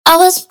I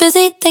was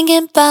busy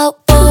thinking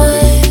about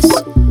boys.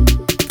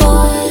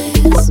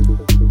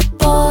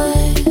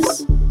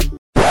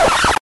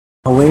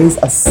 Always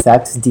a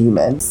sex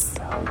demon.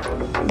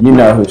 You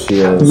know who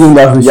she is. You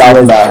know who she Y'all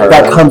is. met her.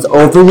 That comes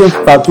over your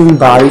fucking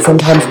body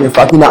sometimes when you're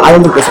fucking. No, I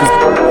don't think this was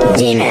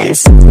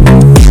demons.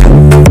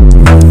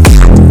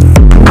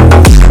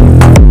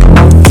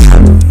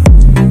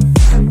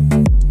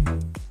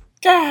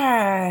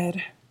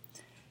 God,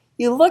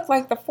 you look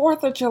like the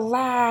 4th of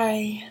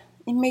July.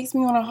 It makes me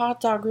want a hot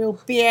dog real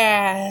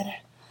bad.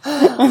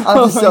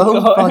 I'm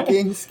so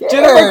fucking scared.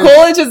 Jennifer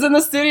Coolidge is in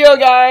the studio,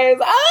 guys.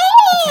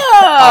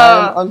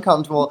 I'm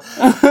uncomfortable.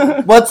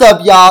 What's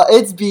up, y'all?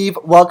 It's Beef.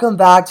 Welcome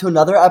back to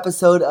another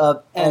episode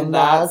of And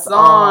That's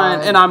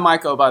On. And I'm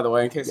Michael, by the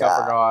way, in case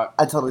y'all forgot.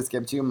 I totally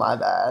skipped you. My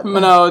bad.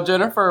 No,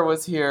 Jennifer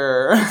was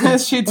here.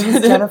 She did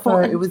it.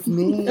 Jennifer. It was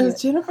me. It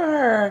was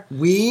Jennifer.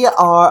 We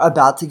are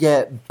about to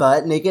get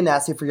butt naked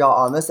nasty for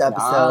y'all on this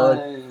episode.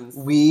 Nice.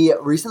 We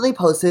recently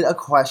posted a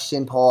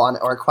question on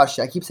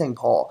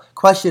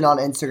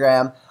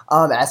Instagram,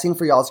 asking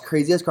for y'all's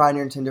craziest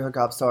Grindr and Tinder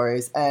hookup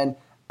stories. And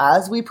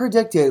as we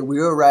predicted, we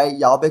were right.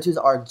 Y'all bitches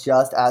are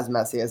just as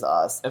messy as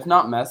us. If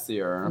not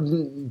messier.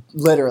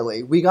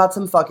 Literally. We got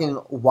some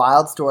fucking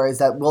wild stories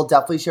that we'll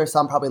definitely share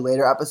some probably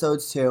later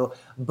episodes too.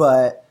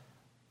 But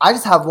I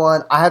just have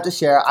one I have to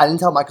share. I didn't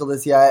tell Michael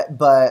this yet,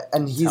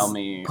 and he's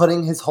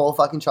putting his whole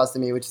fucking trust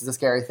in me, which is a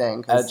scary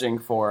thing. Edging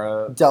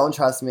for it. Don't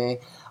trust me.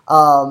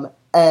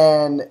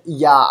 And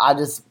yeah,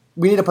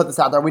 we need to put this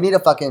out there. We need to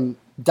fucking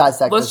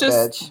dissect this bitch.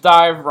 Let's just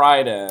dive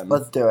right in.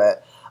 Let's do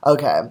it.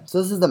 Okay,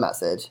 so this is the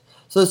message.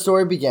 So the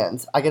story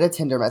begins. I get a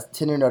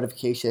Tinder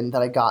notification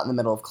that I got in the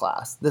middle of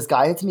class. This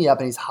guy hits me up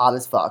and he's hot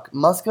as fuck.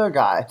 Muscular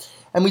guy.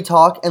 And we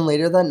talk, and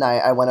later that night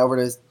I went over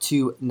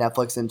to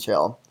Netflix and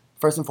chill.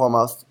 First and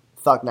foremost,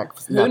 fuck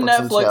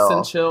Netflix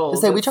and chill.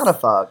 Just say we trying to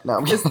fuck.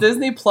 No, it's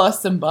Disney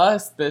Plus and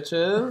bust,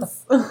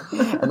 bitches.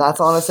 And that's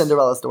on a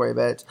Cinderella story,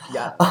 bitch.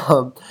 Yeah.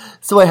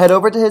 So I head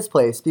over to his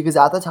place because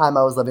at the time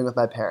I was living with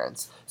my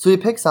parents. So we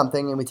pick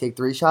something and we take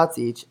 3 shots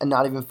each, and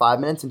not even 5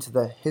 minutes into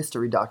the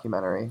history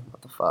documentary,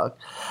 what the fuck,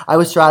 I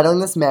was straddling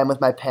this man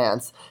with my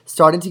pants,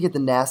 starting to get the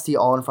nasty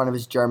all in front of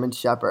his German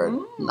Shepherd.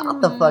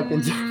 Not the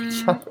fucking German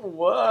Shepherd.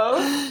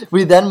 Whoa.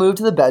 We then moved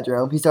to the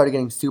bedroom. He started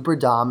getting super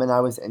dom and I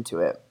was into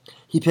it.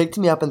 He picked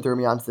me up and threw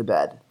me onto the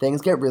bed.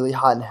 Things get really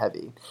hot and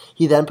heavy.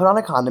 He then put on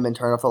a condom and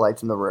turned off the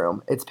lights in the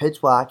room. It's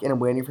pitch black and I'm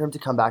waiting for him to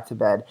come back to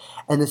bed,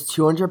 and this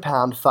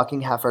 200-pound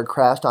fucking heifer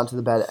crashed onto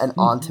the bed and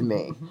onto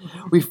me.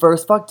 We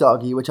first fucked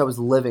doggy, which I was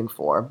living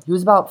for. He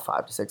was about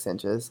 5 to 6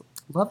 inches.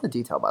 Love the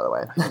detail, by the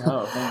way.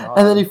 Oh, thank God.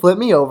 And then he flipped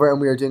me over and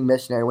we were doing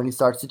missionary when he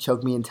starts to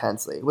choke me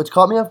intensely, which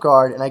caught me off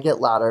guard, and I get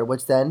louder,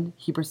 which then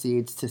he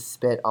proceeds to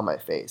spit on my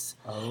face.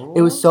 Oh.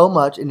 It was so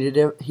much, and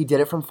he did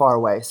it from far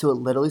away, so it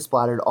literally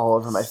splattered all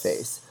over my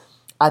face.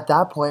 At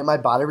that point, my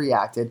body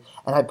reacted,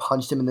 and I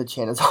punched him in the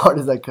chin as hard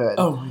as I could.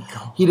 Oh my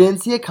God. He didn't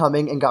see it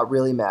coming and got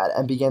really mad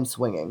and began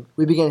swinging.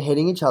 We began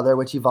hitting each other,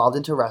 which evolved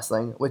into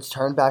wrestling, which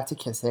turned back to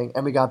kissing,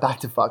 and we got back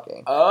to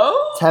fucking.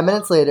 Oh? 10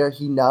 minutes later,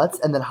 he nuts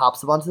and then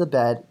hops up onto the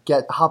bed,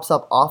 hops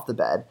up off the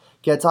bed,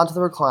 gets onto the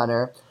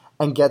recliner,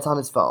 and gets on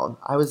his phone.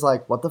 I was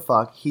like, what the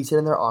fuck? He's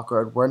sitting there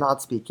awkward. We're not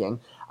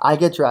speaking. I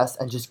get dressed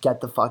and just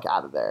get the fuck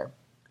out of there.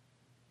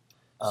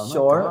 Oh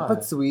Short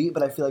but sweet,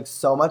 but I feel like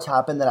so much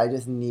happened that I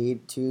just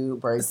need to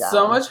break down.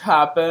 So much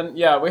happened.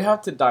 Yeah, we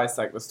have to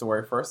dissect the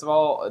story. First of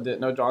all, I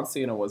didn't know John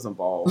Cena was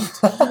involved.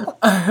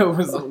 I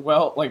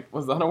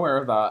was unaware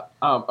of that.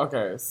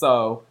 Okay,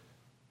 so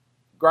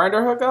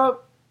Grindr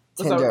hookup?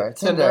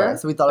 Tinder.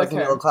 So we thought it was going to be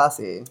a little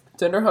classy.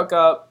 Tinder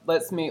hookup.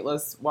 Let's meet.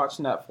 Let's watch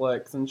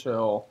Netflix and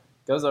chill.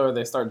 Goes over.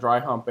 They start dry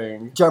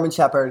humping. German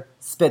Shepherd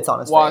spits on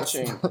his face.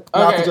 Watching.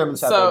 Not the German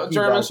Shepherd. So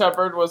German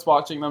Shepherd was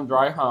watching them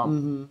dry hump.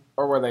 Mm-hmm.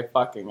 Or were they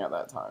fucking at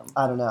that time?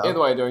 I don't know. Either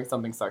way, doing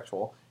something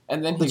sexual.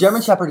 And then the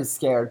German Shepherd is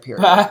scared,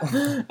 period.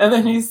 And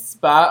then he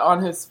spat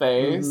on his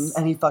face. Mm-hmm.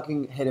 And he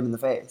fucking hit him in the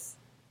face.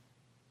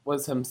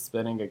 Was him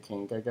spinning a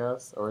kink, I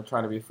guess? Or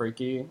trying to be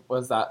freaky?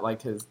 Was that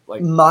like his,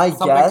 like, my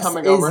something guess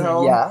coming is over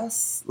him?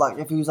 Yes. Like,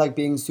 if he was, like,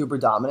 being super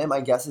dominant, my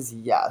guess is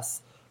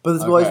yes. But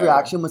this boy's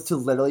reaction was to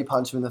literally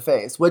punch him in the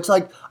face. Which,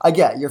 like, I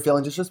get, you're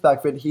feeling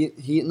disrespected.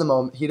 Heat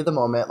of the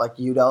moment. Like,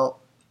 you don't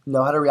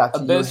know how to react to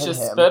you. A bitch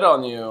just spit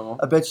on you.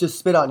 A bitch just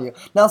spit on you.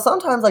 Now,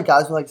 sometimes, like,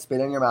 guys will, like, spit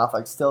in your mouth,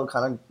 like, still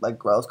kind of, like,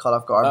 gross, caught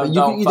off guard. But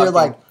you can either,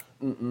 like,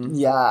 you can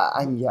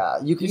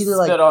either,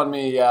 like... spit on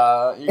me,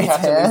 yeah. You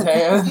catch his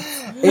hands.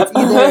 It's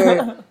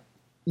either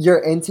you're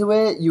into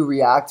it, you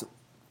react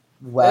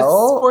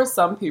well. It's for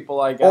some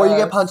people, I guess. Or you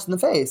get punched in the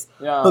face.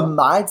 Yeah. But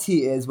my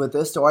tea is, with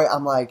this story,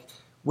 I'm like,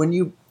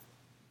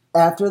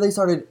 after they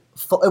started...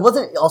 It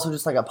wasn't also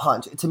just, like, a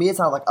punch. To me, it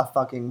sounded like a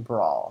fucking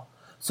brawl.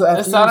 So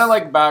after it sounded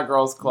like Bad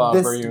Girls Club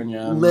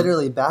reunion.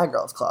 Literally Bad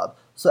Girls Club.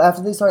 So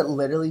after they start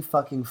literally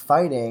fucking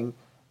fighting,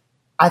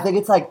 I think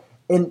it's like,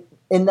 in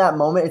that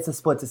moment, it's a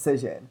split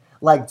decision.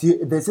 Like,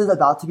 this is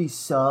about to be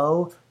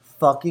so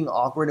fucking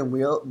awkward and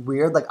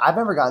weird. Like, I've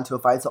never gotten into a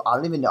fight, so I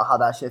don't even know how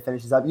that shit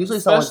finishes up. Usually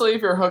especially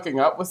if you're hooking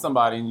up with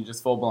somebody and you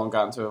just full-blown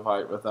got into a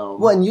fight with them.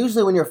 Well, and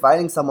usually when you're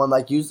fighting someone,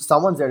 like,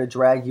 someone's there to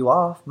drag you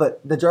off, but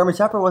the German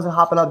Shepherd wasn't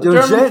hopping up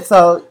doing shit,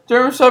 so...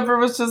 German Shepherd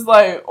was just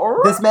like...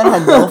 This man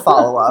had no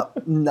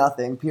follow-up.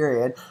 Nothing,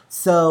 period.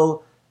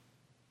 So...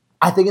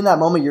 I think in that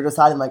moment you're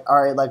deciding, like,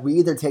 all right, like, we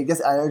either take this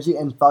energy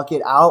and fuck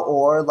it out,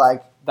 or,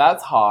 like...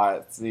 That's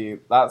hot. See,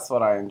 that's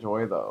what I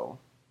enjoy, though.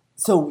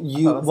 So,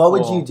 what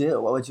would you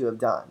do? What would you have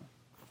done?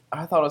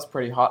 I thought it was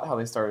pretty hot how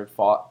they started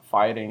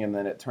fighting, and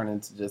then it turned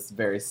into just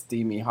very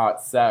steamy,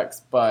 hot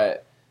sex,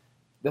 but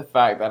the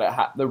fact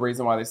that the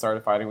reason why they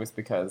started fighting was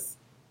because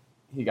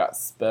he got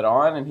spit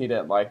on, and he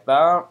didn't like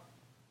that.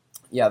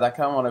 Yeah, that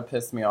kind of want to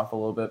piss me off a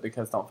little bit,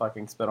 because don't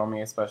fucking spit on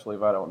me, especially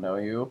if I don't know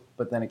you.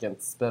 But then again,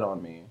 spit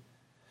on me.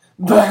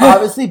 But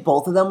obviously,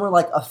 both of them were,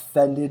 like,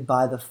 offended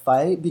by the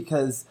fight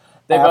because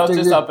they both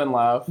just up and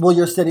left. Well,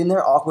 you're sitting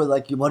there awkward,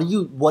 like, what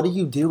do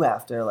you do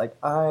after? Like,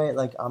 all right,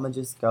 like, I'm gonna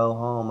just go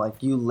home.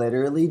 Like, you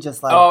literally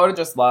just, like... Oh, I would have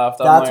just left.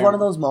 That's one of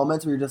those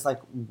moments where you're just like,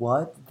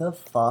 what the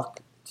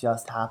fuck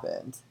just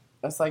happened?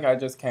 It's like I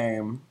just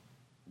came,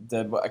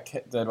 did what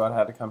I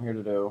had to come here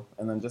to do,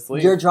 and then just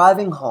leave. You're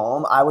driving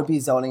home, I would be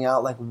zoning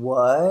out, like,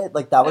 what?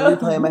 Like, that would be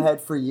playing in my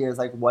head for years.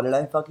 Like, what did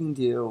I fucking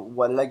do?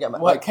 What did I get my...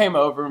 What came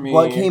over me?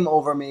 What came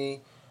over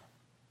me?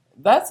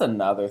 That's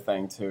another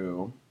thing,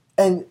 too.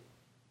 And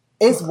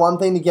it's one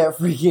thing to get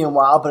freaky and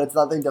wild, but it's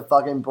nothing to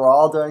fucking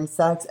brawl during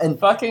sex. And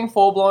fucking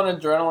full-blown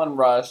adrenaline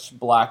rush,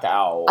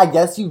 blackout. I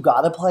guess you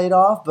gotta play it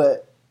off,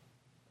 but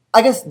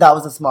I guess that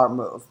was a smart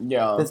move.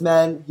 Yeah. This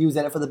man, he was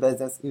in it for the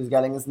business. He was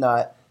getting his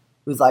nut.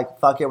 He was like,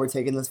 fuck it, we're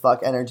taking this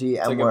fuck energy.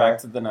 And take it back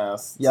to the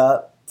nest.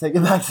 Yep. Take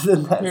it back to the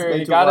nest. Period.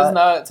 He got his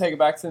nut, take it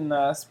back to the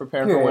nest,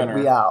 prepare for winter.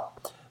 We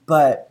out.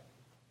 But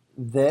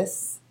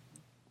this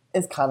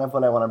is kind of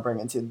what I want to bring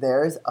into.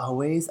 There's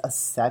always a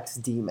sex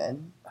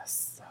demon.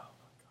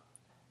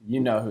 You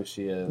know who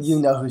she is. You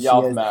know who she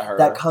Y'all is. met her.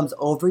 That comes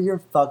over your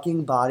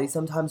fucking body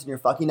sometimes when you're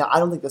fucking. Now, I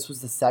don't think this was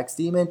the sex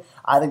demon.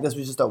 I think this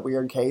was just a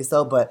weird case,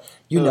 though. But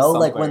you know,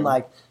 like, when,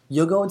 like,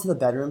 you'll go into the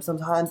bedroom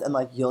sometimes and,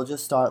 like, you'll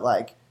just start,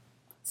 like,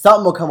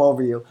 something will come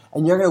over you.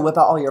 And you're going to whip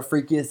out all your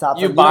freakiest stuff.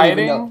 You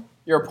biting.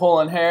 You're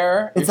pulling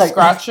hair. You're like,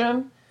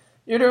 scratching.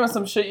 You're doing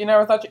some shit you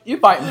never thought you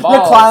biting balls.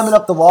 You're climbing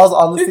up the walls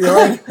on the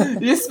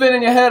ceiling. You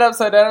spinning your head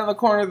upside down in the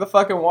corner of the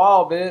fucking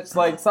wall, bitch.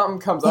 Like, something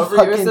comes over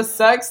you. It's a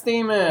sex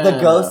demon. The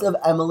ghost of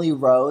Emily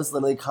Rose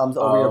literally comes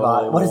over your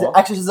body. What is it?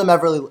 Exorcism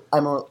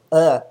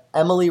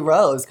Emily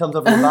Rose comes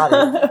over your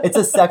body. It's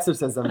a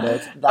sexorcism,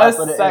 bitch. That's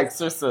what it is.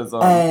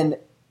 Sexorcism. And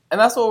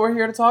that's what we're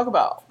here to talk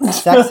about.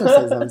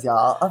 Sexorcisms,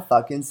 y'all. A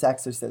fucking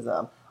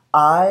sexorcism.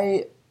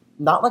 I,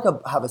 not like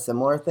have a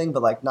similar thing,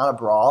 but like not a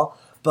brawl,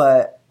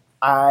 but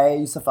I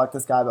used to fuck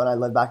this guy when I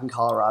lived back in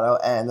Colorado,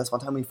 and this one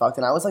time we fucked,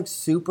 and I was like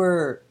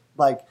super,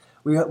 like,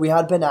 we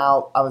had been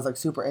out, I was like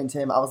super into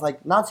him, I was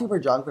like not super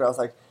drunk, but I was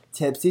like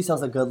tipsy, so I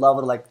was a good level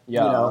to like, you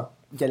know,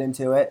 get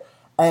into it,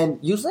 and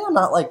usually I'm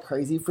not like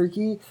crazy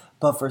freaky,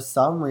 but for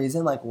some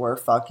reason, like, we're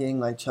fucking,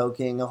 like,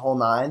 choking a whole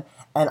nine,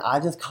 and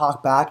I just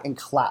cock back and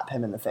clap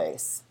him in the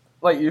face.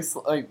 Like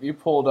you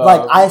pulled up.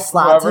 Like, I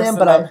slapped him,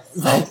 but I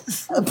like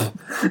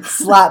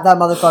slapped that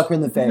motherfucker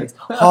in the face.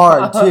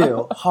 Hard,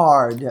 too.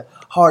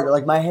 Hard.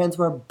 Like, my hands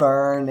were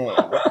burning.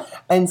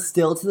 And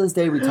still to this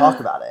day, we talk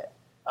about it.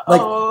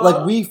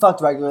 Like we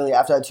fucked regularly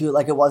after that, too.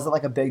 Like, it wasn't,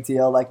 like, a big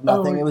deal. Like,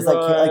 nothing. It was,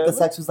 like, the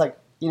sex was, like,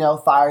 you know,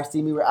 fire,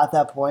 steamy. We were at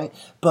that point.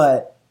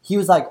 But he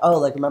was like, oh,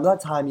 like, remember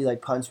that time you,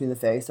 like, punched me in the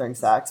face during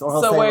sex? Or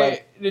he'll say, wait,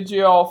 like, did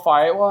you all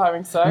fight while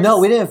having sex? No,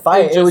 we didn't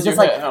fight. It was just,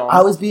 like,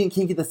 I was being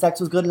kinky, the sex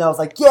was good, and I was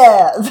like,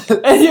 yeah!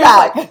 And you're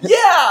like,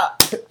 yeah!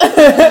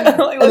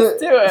 Like,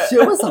 let's do it.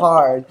 Shit was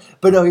hard.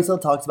 But no, he still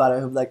talks about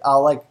it. Like,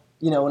 I'll, like,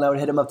 you know, when I would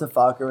hit him up to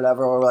fuck or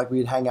whatever, or, like,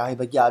 we'd hang out, he'd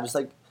be like, yeah, just,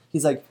 like,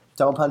 he's like,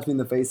 don't punch me in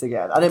the face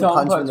again. I didn't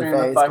punch him in the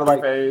face, but,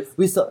 like,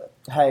 we still,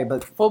 hey,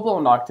 but...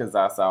 Full-blown knocked his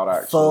ass out,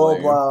 actually.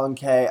 Full-blown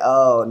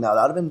KO. No,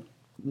 that would have been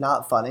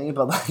not funny,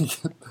 but, like...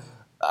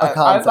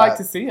 I'd like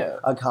to see it.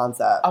 A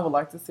concept. I would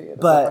like to see it.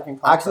 But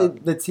actually,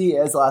 the tea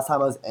is, the last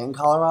time I was in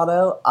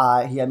Colorado,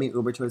 he had me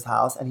Uber to his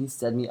house, and he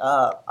stood me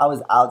up. I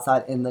was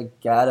outside in the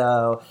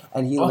ghetto,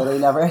 and he literally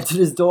never entered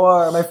his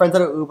door. My friends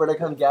had an Uber to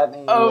come get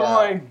me. Oh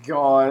my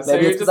god. So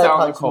you're just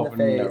out in the cold for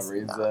no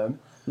reason.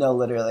 No,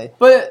 literally.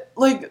 But,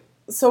 like,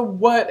 so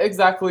what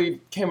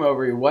exactly came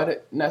over you?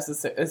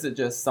 Is it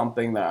just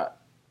something that...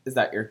 Is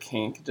that your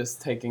kink,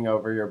 just taking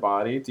over your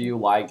body? Do you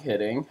like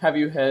hitting? Have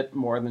you hit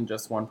more than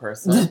just one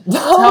person?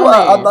 No,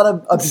 I'm not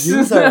an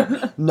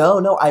abuser. No,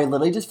 I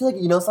literally just feel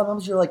like, you know,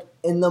 sometimes you're like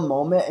in the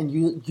moment and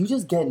you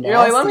just get nasty. You're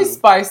like, let me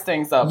spice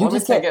things up. Let me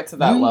take it to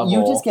that level.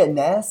 You just get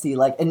nasty.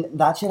 Like, and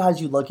that shit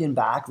has you looking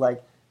back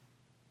like,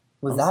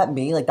 was that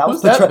me? Like, that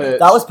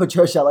was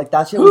Patricia. Like,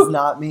 that shit was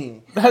not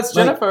me. That's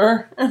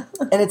Jennifer. And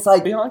it's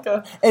like...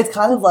 Bianca. It's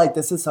kind of like,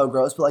 this is so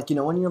gross, but, like, you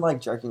know when you're, like,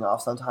 jerking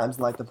off sometimes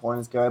and, like, the porn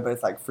is good, but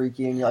it's, like,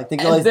 freaky and you're, like,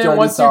 thinking all these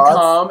dirty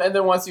thoughts. And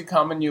then once you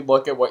come and you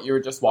look at what you were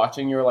just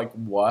watching, you're like,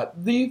 what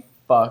the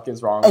fuck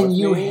is wrong with me? And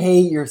you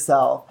hate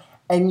yourself.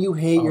 and you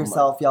hate Oh my-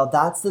 yourself, y'all.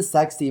 That's the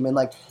sex demon.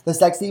 Like, the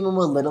sex demon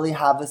will literally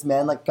have this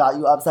man, like, got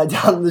you upside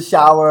down in the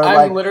shower. I'm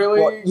like,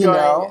 literally well, you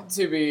know? going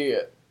to be,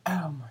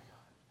 oh my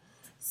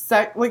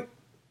god,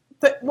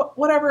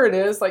 whatever it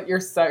is, like your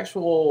sex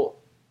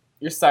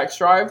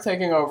drive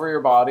taking over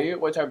your body,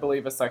 which I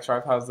believe a sex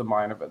drive has a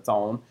mind of its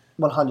own.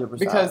 100%.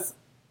 Because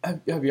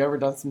have you ever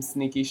done some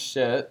sneaky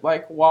shit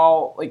like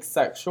while like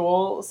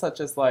sexual, such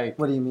as like?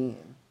 What do you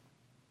mean?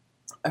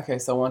 Okay,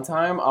 so one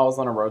time I was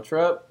on a road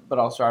trip, but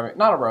I was driving,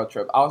 not a road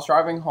trip, I was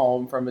driving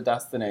home from a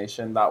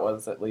destination that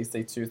was at least a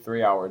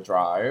 2-3 hour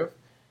drive.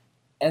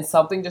 And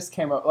something just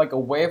came up, like a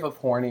wave of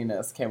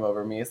horniness came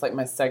over me. It's like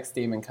my sex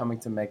demon coming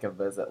to make a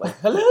visit. Like,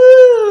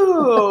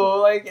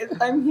 hello! Like,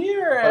 I'm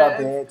here. What up,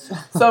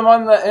 bitch? So I'm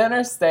on the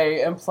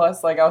interstate, and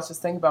plus, like, I was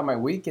just thinking about my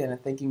weekend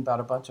and thinking about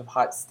a bunch of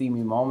hot,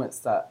 steamy moments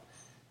that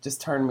just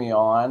turned me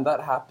on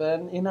that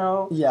happened, you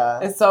know? Yeah.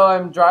 And so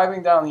I'm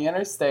driving down the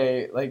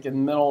interstate, like, in the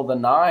middle of the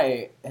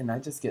night, and I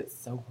just get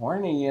so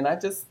horny, and I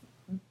just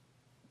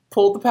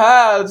pulled the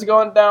pads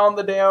going down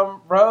the damn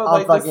road.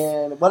 I'm like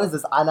fucking, what is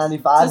this,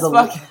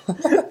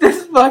 I-95?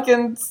 Just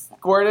fucking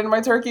squirted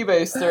my turkey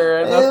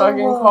baster in the Ew.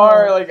 fucking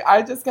car. Like,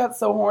 I just got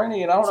so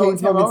horny, and I don't know what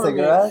came Chain-smoking over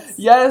cigarettes?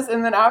 me. Yes,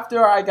 and then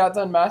after I got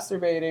done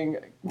masturbating,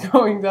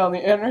 going down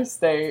the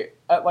interstate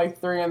at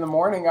like 3 a.m,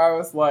 I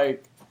was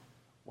like,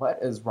 what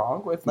is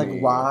wrong with me?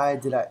 Like, why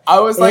did I?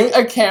 I was like,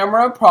 a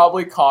camera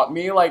probably caught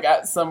me, like,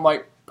 at some,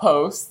 like,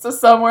 post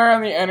somewhere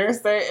on the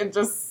interstate, and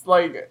just,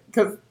 like,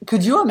 because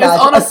could you imagine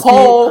on a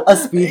pole. a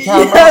speed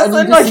camera, Yes, and you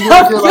and just see,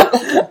 like, you're like,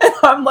 and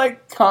I'm,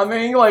 like,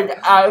 coming, like,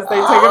 as they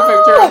take a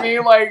picture of me,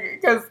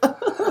 like, because...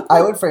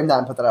 I would frame that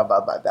and put that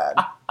above my bed.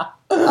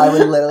 I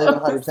would literally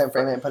 100%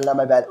 frame it and put it on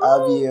my bed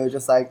of you,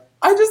 just like...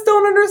 I just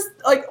don't understand,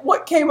 like,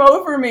 what came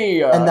over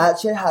me. And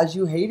that shit has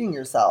you hating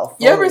yourself.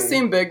 You ever fully.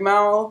 seen Big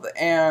Mouth?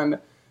 And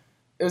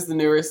it was the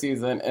newer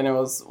season, and it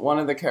was one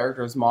of the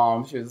characters'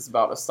 mom. She was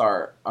about to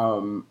start,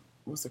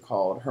 what's it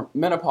called? Her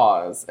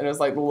menopause. And it was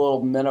like the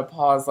little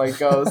menopause, like,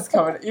 ghost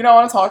coming. You know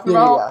what I'm talking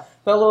about? Yeah.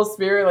 That little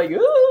spirit, like,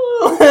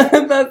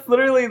 ooh. That's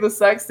literally the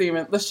sex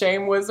demon. The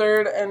shame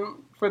wizard, and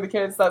for the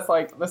kids, that's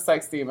like the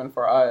sex demon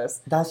for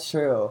us. That's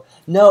true.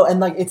 No, and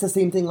like it's the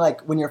same thing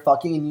like when you're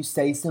fucking and you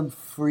say some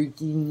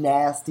freaky,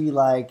 nasty,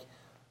 like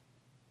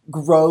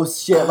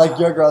gross shit. Like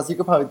you're gross. You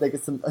could probably think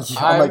of some.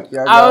 I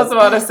was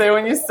about to say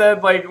when you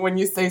said like when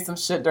you say some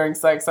shit during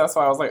sex, that's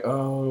why I was like,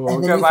 oh,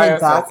 and then because you I think have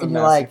back said and some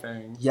you're nasty like,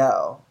 things.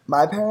 yo,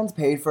 my parents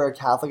paid for a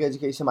Catholic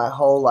education my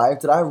whole life.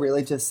 Did I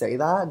really just say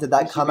that? Did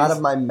that come out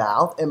of my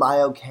mouth? Am I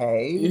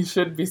okay? You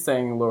should be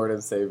saying Lord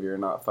and Savior,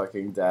 not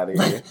fucking Daddy.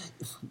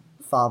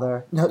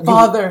 Father. No,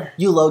 Father.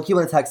 You low-key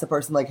want to text a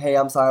person like, hey,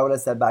 I'm sorry what I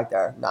said back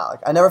there. Nah, like,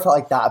 I never felt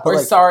like that. But We're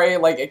like, sorry,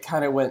 like, it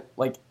kind of went,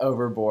 like,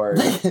 overboard.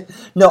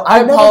 no, I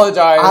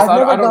apologize. I've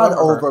never I don't gone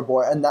remember.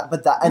 overboard. And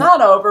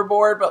Not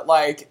overboard, but,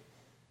 like,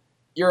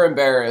 you're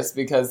embarrassed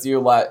because you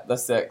let the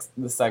sex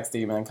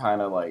demon kind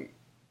of, like...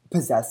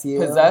 Possess you.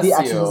 Possess the you.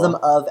 exorcism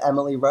of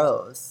Emily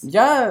Rose.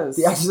 Yes.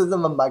 The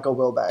exorcism of Michael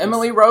Wilbanks.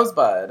 Emily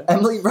Rosebud.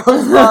 Emily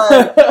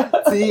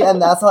Rosebud. See,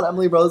 and that's on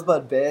Emily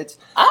Rosebud, bitch.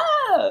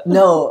 Ah!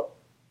 No,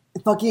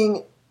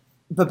 fucking...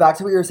 But back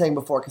to what you were saying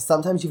before, because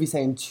sometimes you be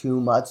saying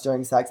too much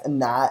during sex,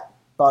 and that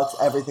fucks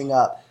everything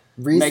up.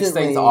 Recently, Makes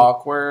things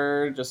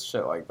awkward, just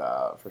shit like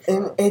that, for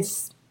sure. And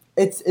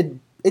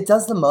it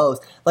does the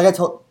most. Like I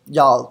told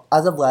y'all,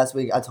 as of last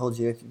week, I told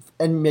you,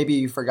 and maybe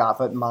you forgot,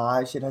 but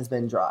my shit has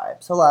been dry.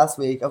 So last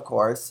week, of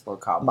course,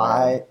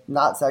 my,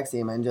 not sex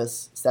demon,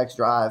 just sex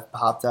drive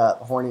popped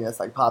up,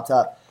 horniness like popped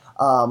up.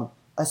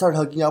 I started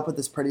hooking up with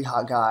this pretty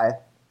hot guy,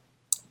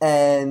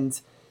 and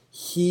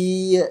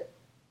he...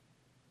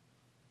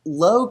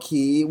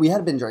 low-key, we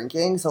had been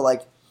drinking, so,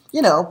 like,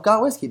 you know,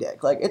 got whiskey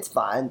dick. Like, it's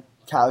fine,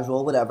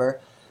 casual, whatever.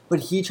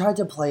 But he tried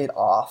to play it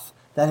off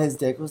that his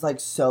dick was,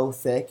 like, so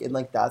thick, and,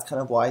 like, that's kind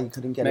of why he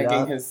couldn't get it up.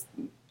 Making his,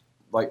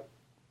 like,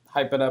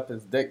 hyping up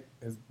his dick,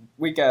 his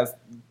weak-ass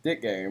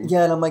dick game.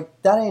 Yeah, and I'm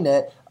like, that ain't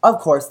it. Of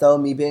course, though,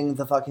 me being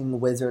the fucking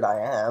wizard I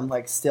am,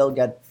 like, still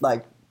get,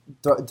 like,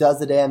 does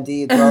the damn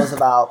deed, throws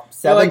about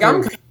 7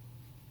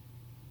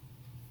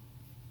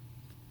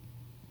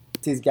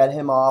 get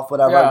him off,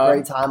 whatever,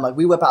 great time. Like,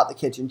 we whip out the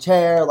kitchen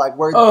chair, like,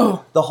 we're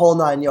the whole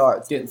 9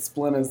 yards. Getting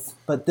splinters.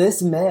 But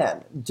this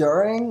man,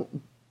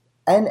 during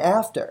and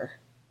after,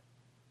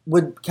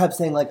 kept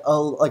saying, like,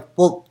 oh, like,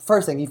 well,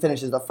 first thing he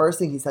finishes, the first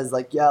thing he says,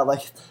 like, yeah,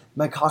 like,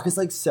 my cock is,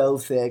 like, so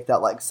thick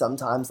that, like,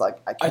 sometimes,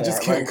 like, I can't. I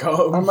just can't like,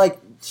 go. I'm like,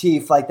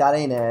 Chief, like, that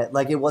ain't it.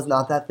 Like, it was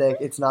not that thick.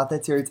 It's not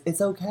that serious. It's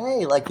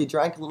okay. Like, you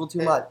drank a little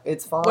too much.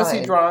 It's fine. Was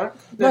he drunk?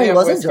 No, he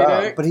wasn't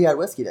drunk, but he had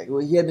whiskey dick.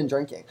 He had been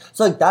drinking.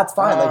 So, like, that's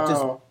fine. Like,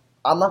 just...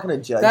 I'm not going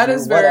to judge that you. That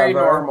is very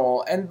whatever.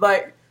 normal. And,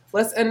 like,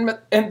 let's end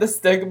the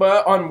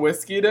stigma on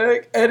whiskey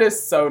dick. It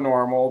is so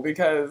normal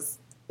because...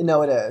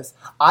 No, it is.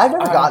 I've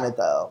never gotten it,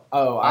 though.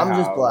 Oh, I'm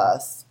just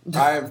blessed.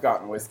 I have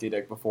gotten whiskey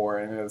dick before,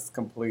 and it is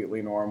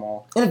completely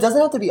normal. And it doesn't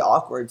have to be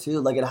awkward, too.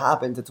 Like, it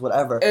happens. It's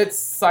whatever. It's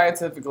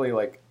scientifically,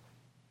 like,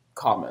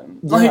 common.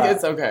 Yeah. Like,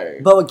 it's okay.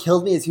 But what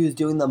killed me is he was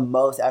doing the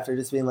most after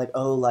just being like,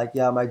 oh, like,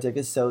 yeah, my dick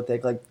is so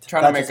thick. Like,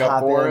 Trying to make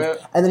up for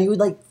it. And then he would,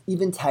 like,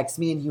 even text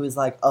me and he was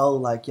like, oh,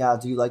 like, yeah,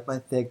 do you like my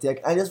thick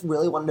dick? I just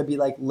really wanted to be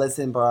like,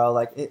 listen, bro.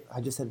 Like,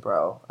 I just said,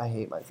 bro. I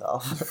hate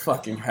myself. You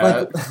fucking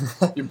head.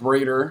 You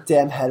breeder.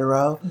 Damn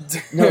hetero.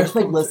 No, just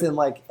like, listen,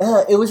 like,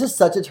 it was just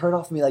such a turn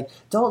off for me. Like,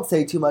 don't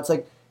say too much.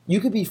 Like, you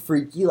could be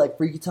freaky. Like,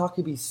 freaky talk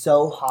could be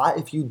so hot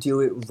if you do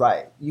it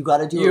right. You got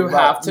to do it right. You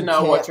have to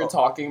know what you're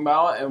talking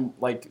about and,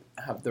 like,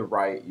 have the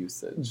right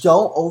usage.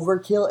 Don't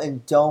overkill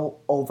and don't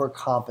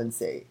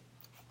overcompensate.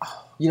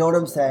 You know what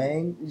I'm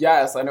saying?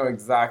 Yes, I know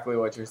exactly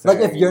what you're saying.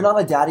 Like, if you're not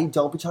a daddy,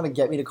 don't be trying to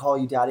get me to call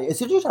you daddy. As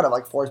soon as you're trying to,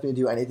 like, force me to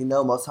do anything,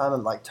 though, most of the time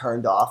I'm, like,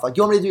 turned off. Like,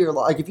 you want me to do your...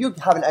 Like, if you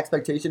have an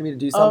expectation of me to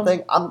do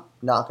something, I'm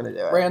not going to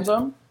do it.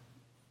 Random.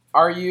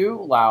 Are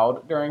you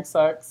loud during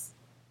sex?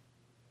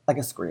 Like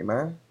a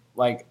screamer?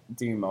 Like,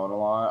 do you moan a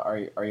lot?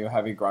 Are you a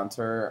heavy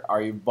grunter?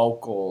 Are you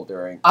vocal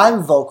during...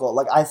 I'm vocal.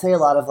 Like, I say a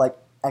lot of, like,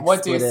 expletives.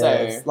 What do you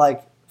say?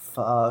 Like,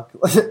 fuck.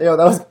 Yo,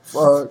 that was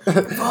fuck.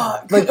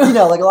 Fuck. Like, you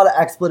know, like a lot of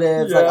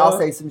expletives. Yeah. Like, I'll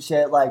say some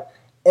shit. Like,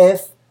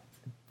 if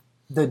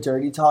the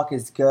dirty talk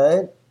is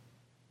good,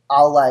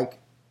 I'll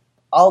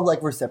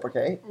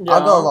reciprocate. Yeah.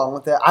 I'll go along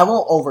with it. I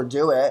won't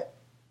overdo it.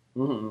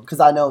 Mm-hmm.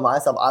 Because I know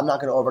myself. I'm not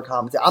going to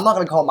overcompensate. I'm not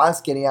going to call my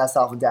skinny ass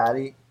self a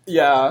daddy.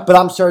 Yeah. But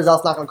I'm sure as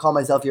else not going to call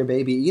myself your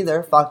baby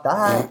either. Fuck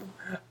that.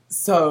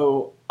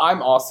 So,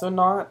 I'm also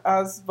not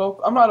as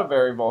vocal. I'm not a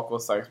very vocal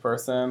sex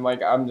person.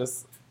 Like, I'm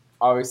just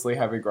obviously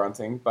heavy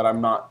grunting, but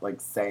I'm not, like,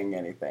 saying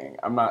anything.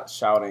 I'm not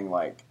shouting,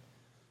 like,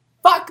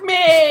 fuck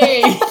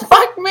me!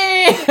 Fuck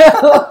me!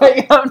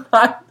 Like, I'm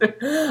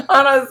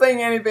not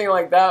saying anything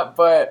like that,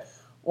 but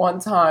one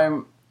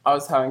time I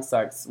was having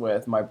sex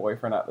with my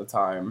boyfriend at the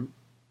time,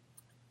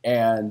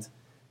 and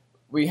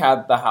we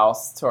had the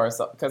house to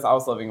ourselves, because I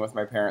was living with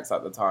my parents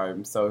at the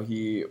time, so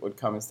he would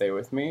come and stay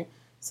with me.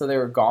 So they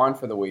were gone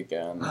for the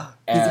weekend.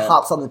 He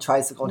hops on the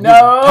tricycle and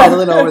no! he's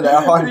pedaling over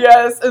there hard.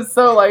 Yes, and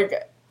so,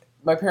 like,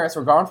 my parents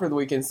were gone for the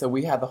weekend, so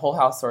we had the whole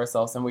house to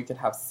ourselves, and we could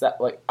have sex.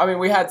 Like, I mean,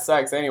 we had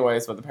sex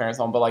anyways with the parents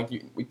home, but, like,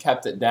 we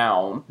kept it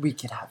down. We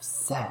could have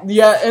sex.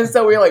 Yeah, and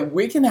so we were like,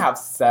 we can have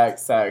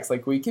sex.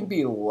 Like, we can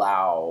be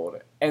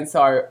loud. And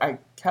so I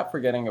kept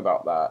forgetting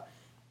about that.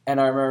 And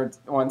I remember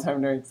one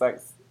time during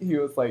sex, he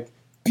was like,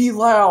 be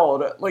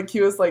loud. Like,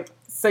 he was like,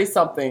 say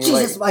something.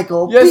 Jesus, like,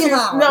 Michael, yes, be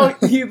loud.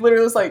 No, he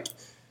literally was like,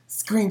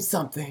 scream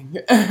something.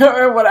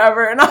 Or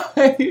whatever. And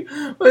I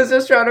was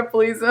just trying to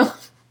please him.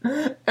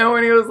 And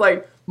when he was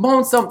like,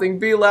 moan something,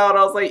 be loud,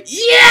 I was like,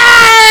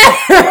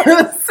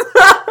 yes!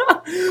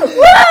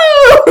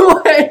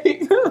 Woo!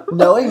 Like,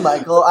 knowing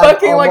Michael,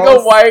 fucking like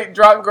a white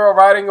drunk girl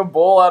riding a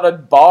bull at a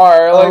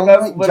bar. Like,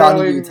 that's like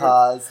literally... Johnny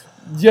Utah's.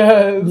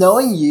 Yes.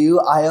 Knowing you,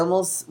 I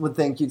almost would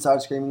think you'd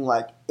start screaming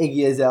like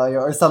Iggy Azalea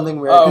or something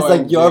weird. Because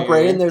like your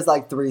brain, there's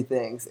like three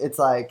things. It's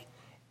like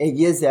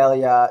Iggy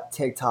Azalea,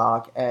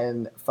 TikTok,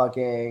 and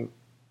fucking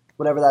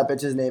whatever that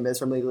bitch's name is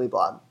from Legally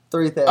Blonde.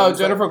 Three things. Oh,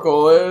 Jennifer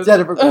Coolidge.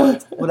 Jennifer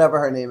Coolidge, whatever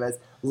her name is,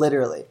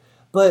 literally.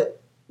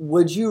 But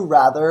would you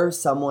rather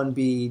someone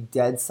be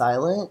dead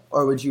silent,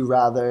 or would you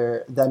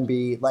rather them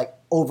be like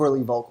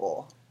overly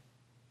vocal?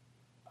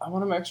 I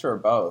want a mixture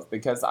of both,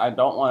 because I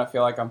don't want to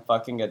feel like I'm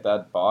fucking a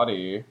dead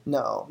body.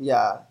 No,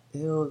 yeah.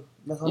 Ew,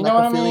 that's You know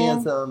what I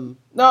mean?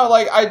 No,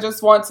 like, I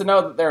just want to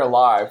know that they're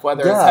alive,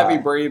 whether it's heavy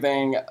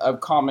breathing, a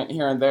comment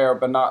here and there,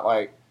 but not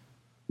like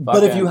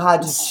fucking... But if you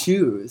had to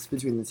choose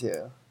between the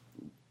two?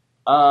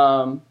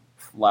 Loud.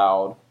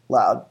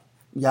 Loud.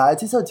 Yeah, I'd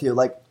say so too.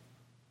 Like,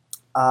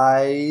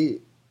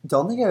 I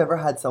don't think I've ever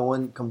had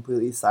someone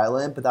completely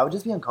silent, but that would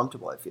just be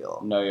uncomfortable, I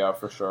feel. No, yeah,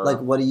 for sure. Like,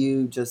 what do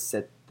you just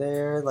sit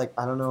there? Like,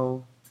 I don't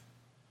know.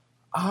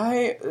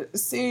 I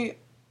see.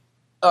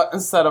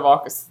 Instead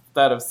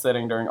of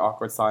sitting during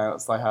awkward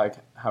silence, like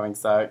having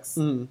sex,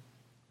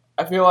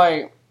 I feel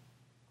like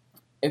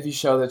if you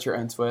show that you're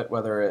into it,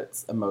 whether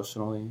it's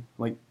emotionally,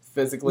 like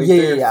physically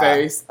through your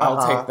face,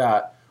 I'll take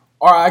that.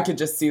 Or I could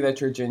just see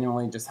that you're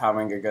genuinely just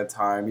having a good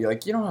time. You're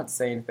like, you don't have to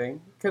say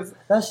anything, because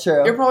that's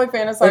true. You're probably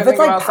fantasizing if it's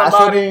like about passionate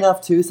somebody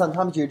enough too,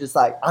 sometimes you're just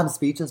like, I'm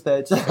speechless,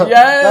 bitch.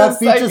 Yes, I'm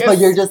speechless, like, but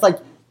you're just like,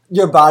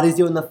 your body's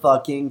doing the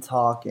fucking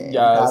talking.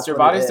 Yes, your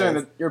body's doing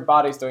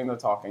the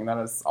talking. That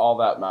is all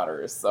that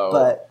matters. So,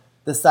 but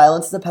the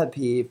silence is a pet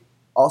peeve.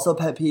 Also,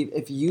 pet peeve,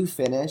 if you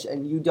finish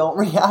and you don't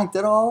react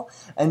at all,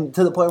 and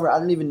to the point where I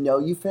don't even know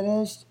you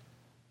finished,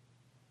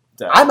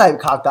 I might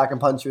cock back and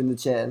punch you in the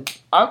chin.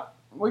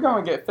 We're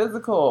gonna get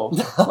physical.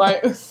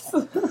 Like,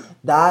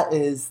 that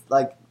is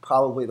like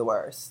probably the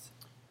worst.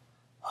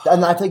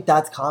 And I feel like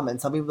that's common.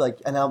 Some people like,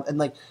 and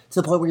like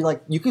to the point where you're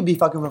like, you could be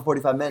fucking for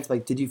 45 minutes.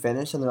 Like, did you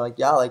finish? And they're like,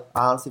 yeah, like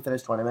I honestly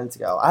finished 20 minutes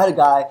ago. I had a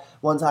guy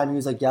one time who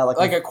was like, yeah,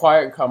 like a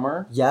quiet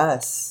comer.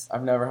 Yes.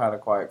 I've never had a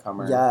quiet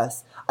comer.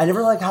 Yes. I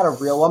never like had a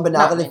real one, but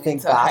now that I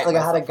think back, like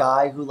I had a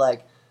guy who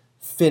like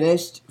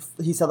finished,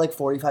 he said like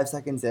 45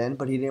 seconds in,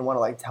 but he didn't want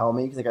to like tell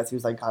me because I guess he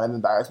was like kind of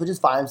embarrassed, which is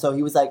fine. So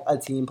he was like a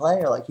team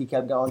player, like he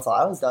kept going until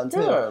I was done too.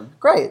 Good.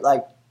 Great,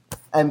 like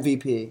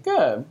MVP.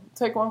 Good.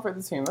 Take one for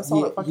the team. That's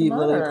all that fucking He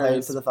matters. literally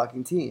played for the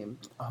fucking team.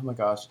 Oh my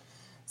gosh.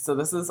 So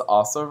this is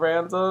also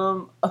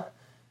random.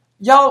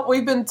 Y'all,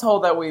 we've been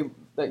told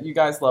that you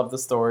guys love the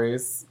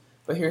stories,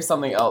 but here's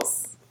something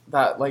else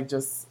that like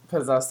just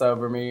possessed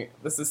over me.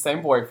 This is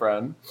same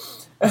boyfriend.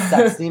 A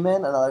sex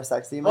demon? Another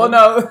sex demon? Well,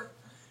 no.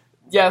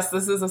 Yes,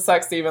 this is a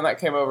sex demon that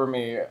came over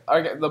me.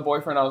 The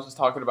boyfriend I was just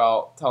talking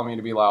about telling me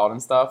to be loud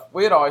and stuff.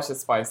 We had always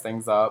just spiced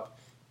things up.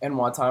 And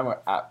one time we're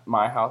at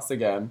my house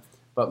again,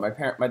 but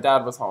my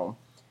dad was home.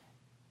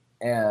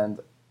 And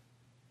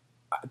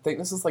I think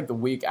this was like the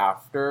week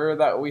after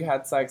that we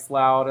had sex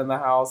loud in the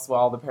house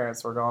while the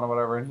parents were gone or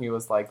whatever. And he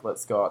was like,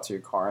 let's go out to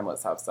your car and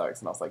let's have sex.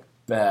 And I was like,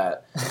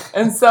 bet.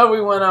 And so we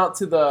went out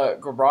to the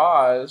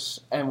garage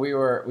and we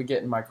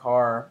get in my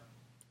car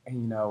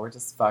and, you know, we're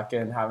just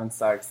fucking having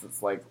sex.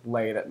 It's like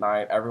late at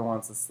night.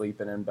 Everyone's asleep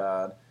and in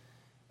bed.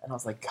 And I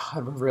was like,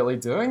 God, we're really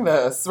doing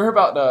this. We're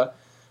about to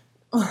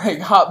like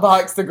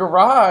hotbox the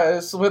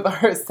garage with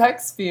our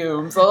sex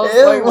fumes. So I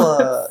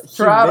was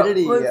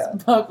like,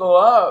 let's buckle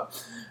up.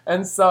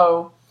 And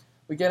so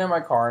we get in my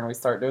car and we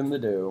start doing the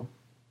do.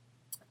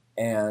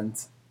 And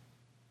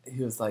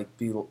he was like,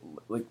 we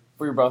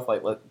were both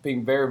like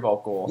being very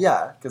vocal.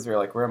 Yeah. Because we were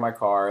like, we're in my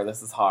car.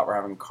 This is hot. We're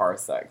having car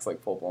sex,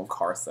 like full blown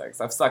car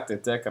sex. I've sucked a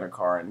dick in a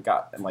car and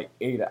like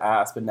ate an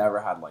ass, but never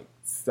had like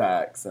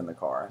sex in the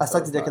car. I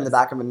sucked a dick in the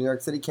back of a New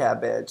York City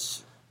cab,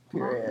 bitch.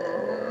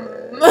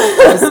 Period.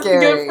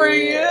 Good for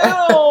you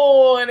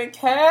in a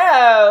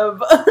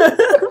cab.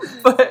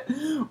 But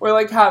we're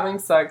like having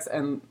sex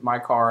in my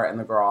car in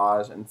the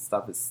garage and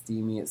stuff is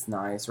steamy. It's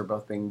nice. We're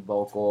both being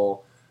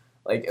vocal.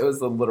 Like it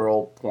was a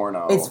literal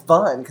porno. It's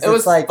fun because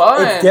it's like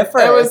fun. It's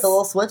different. It's a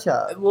little switch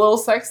up. A little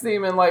sex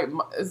demon, like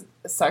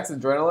sex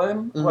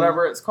adrenaline,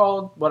 whatever it's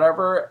called,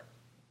 whatever.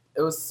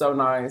 It was so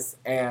nice,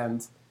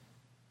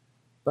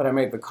 but I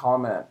made the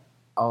comment.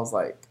 I was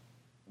like,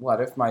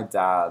 "What if my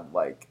dad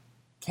like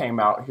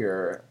came out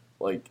here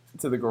like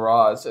to the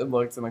garage and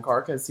looked in the car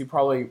because he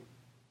probably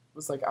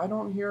was like, I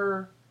don't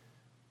hear,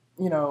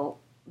 you know,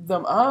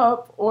 them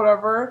up or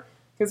whatever."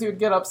 Because he would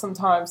get up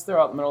sometimes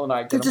throughout the middle of the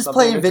night. They're just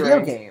playing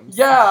video games.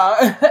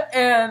 Yeah.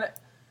 And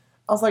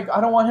I was like, I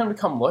don't want him to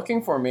come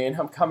looking for me and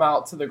him come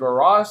out to the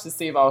garage to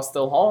see if I was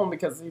still home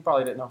because he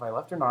probably didn't know if I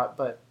left or not.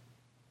 But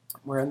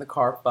we're in the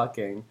car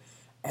fucking.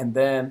 And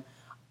then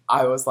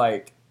I was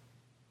like,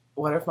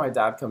 what if my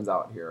dad comes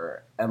out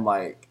here and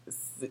like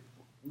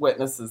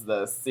witnesses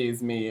this,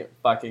 sees me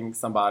fucking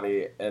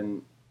somebody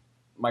in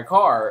my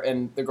car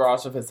in the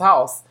garage of his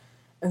house?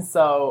 And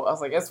so I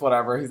was like, it's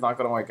whatever. He's not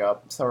going to wake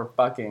up. So we're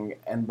fucking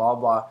and blah,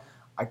 blah.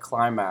 I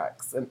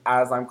climax. And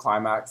as I'm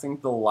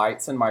climaxing, the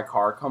lights in my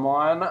car come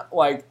on,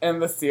 like in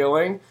the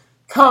ceiling,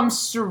 come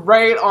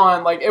straight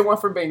on. Like it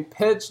went from being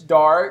pitch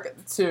dark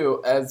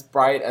to as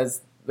bright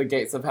as the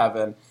gates of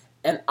heaven.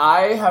 And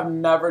I have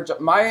never,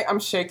 I'm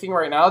shaking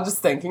right now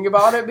just thinking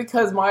about it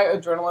because my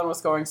adrenaline was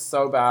going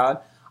so bad.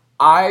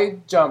 I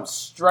jumped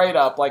straight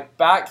up, like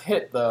back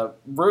hit the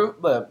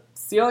roof, the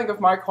ceiling of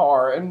my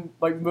car and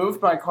like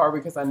moved my car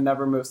because I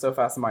never moved so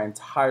fast in my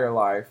entire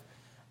life.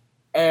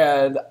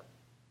 And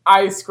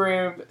I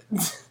screamed,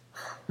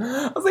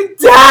 I was like,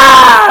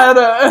 Dad!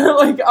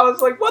 Like, I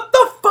was like, what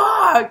the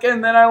fuck?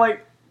 And then I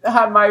like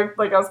had I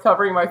was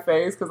covering my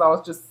face because I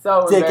was just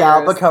so Dick embarrassed.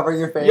 out, but covering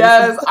your face.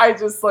 Yes, I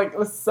just like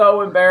was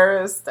so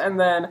embarrassed. And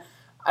then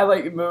I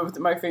like moved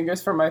my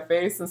fingers from my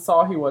face and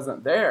saw he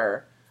wasn't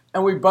there.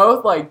 And we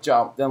both like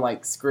jumped and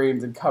like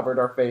screamed and covered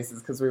our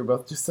faces because we were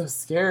both just so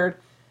scared.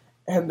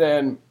 And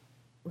then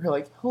we were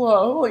like,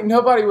 hello? Like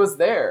nobody was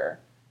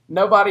there.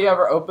 Nobody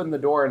ever opened the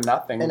door and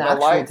nothing. An the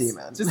actual lights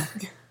demon.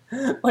 just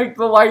like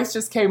the lights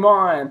just came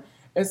on.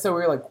 And so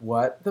we were like,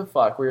 what the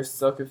fuck? We were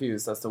so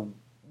confused as to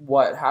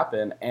what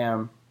happened.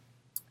 And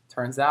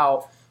turns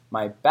out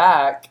my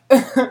back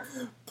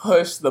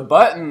pushed the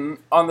button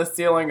on the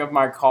ceiling of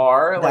my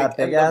car, that like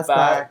big in the ass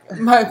back.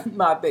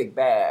 My big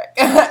back.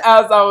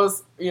 As I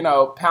was, you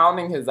know,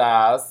 pounding his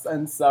ass.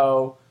 And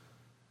so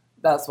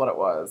that's what it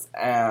was.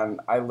 And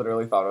I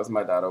literally thought it was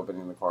my dad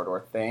opening the car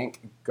door. Thank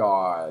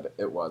God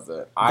it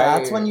wasn't.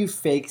 That's when you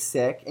fake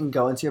sick and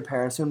go into your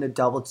parents' room to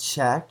double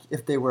check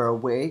if they were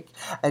awake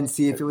and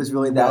see if it was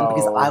really them.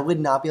 Because I would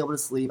not be able to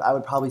sleep. I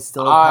would probably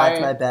still have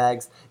packed my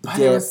bags. But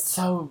dipped. it was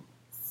so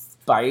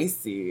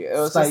spicy. It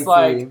was just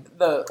like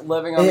the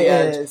living on the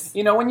edge. Is.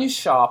 You know when you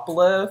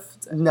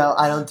shoplift? No,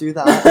 I don't do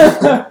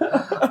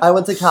that. I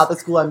went to Catholic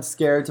school. I'm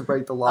scared to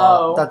break the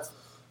law. Oh. That's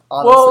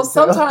honestly well, true.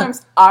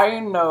 sometimes I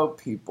know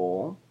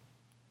people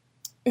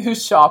who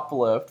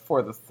shoplift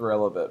for the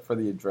thrill of it, for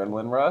the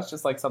adrenaline rush,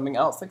 just like something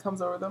else that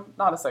comes over them.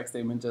 Not a sex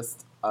demon,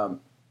 just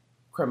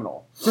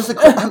criminal. Just a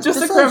criminal.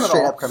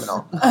 Straight up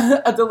criminal.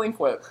 A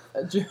delinquent.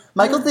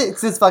 Michael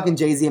thinks it's fucking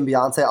Jay-Z and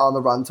Beyonce on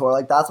the run tour.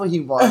 Like, that's what he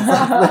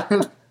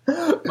wants.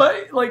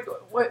 But, like,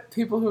 what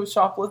people who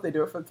shoplift, they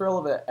do it for the thrill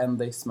of it, and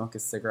they smoke a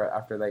cigarette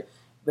after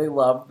they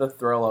love the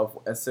thrill of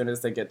as soon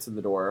as they get to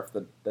the door if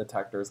the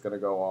detector is going to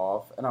go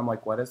off. And I'm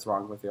like, what is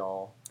wrong with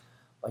y'all?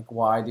 Like,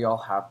 why do y'all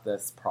have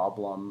this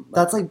problem? Like,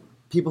 That's like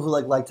people who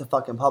like to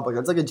fuck in public.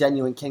 That's like a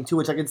genuine kink too,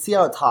 which I can see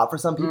how it's hot for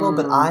some people,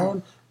 but I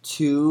am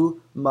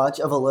too much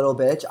of a little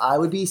bitch. I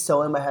would be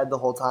so in my head the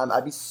whole time.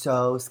 I'd be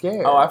so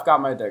scared. Oh, I've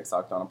got my dick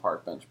sucked on a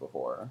park bench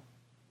before.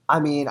 I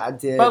mean, I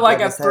did. But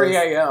like at 3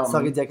 a.m.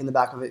 Suck a dick in the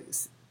back of a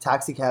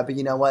taxi cab. But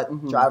you know what?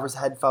 Drivers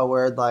head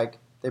forward. Like,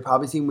 they've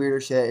probably seen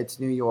weirder shit. It's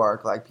New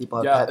York. Like,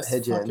 people have pet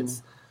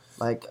pigeons.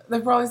 Like,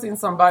 they've probably seen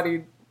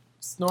somebody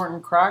snorting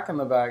crack in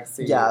the back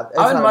seat. Yeah.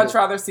 I would much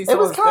rather see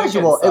someone's dick get sucked.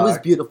 It was casual. It was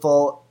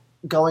beautiful.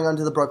 Going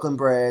onto the Brooklyn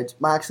Bridge.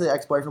 My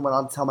ex-boyfriend went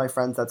on to tell my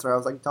friends that's where I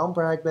was like, don't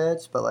brag,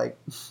 bitch. But like,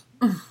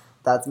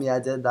 that's me. I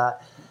did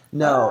that.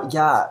 No,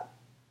 yeah.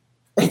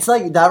 It's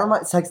like,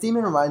 Sex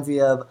Demon reminds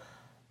me of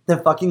the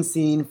fucking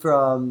scene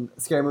from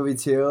Scary Movie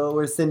 2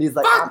 where Cindy's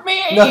like, fuck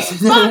me!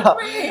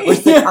 Fuck me! Where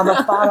she's like, I'm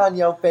a fart on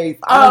your face.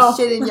 I'm a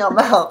shit in your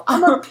mouth.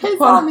 I'm a piss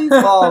on these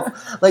balls.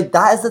 Like,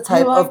 that is the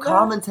type of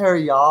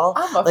commentary, y'all.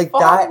 I'm a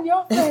fart in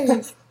your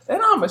face. And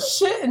I'm a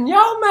shit in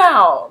your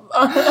mouth.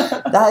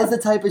 That is the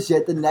type of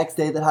shit the next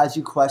day that has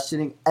you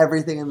questioning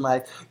everything in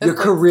life. Your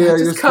career,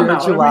 your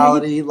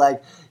spirituality,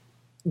 like,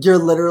 your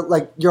literal,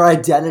 like, your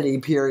identity,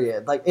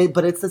 period. Like,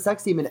 but it's the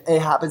sex demon.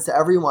 It happens to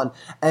everyone.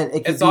 And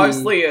it could it's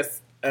obviously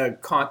a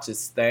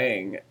conscious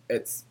thing.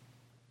 It's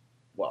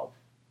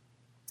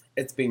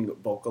being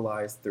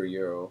vocalized through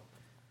you.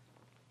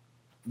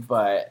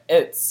 But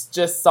it's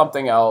just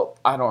something else.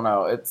 I don't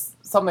know. It's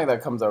something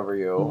that comes over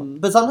you.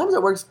 But sometimes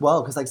it works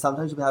well, because like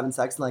sometimes you'll be having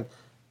sex and like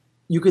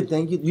you could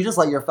think you just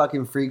let your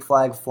fucking freak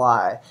flag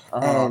fly,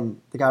 and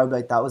the guy would be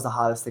like, that was the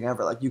hottest thing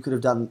ever. Like, you could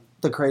have done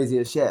the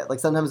craziest shit. Like,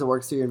 sometimes it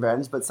works to your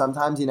advantage, but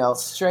sometimes, you know,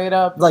 straight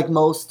up, like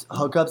most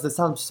hookups, this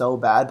sounds so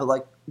bad, but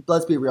like,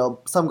 let's be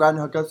real, some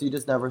grinding hookups you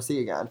just never see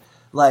again.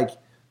 Like,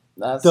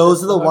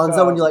 those are the ones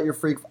that when you let your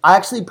freak, I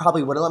actually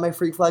probably wouldn't let my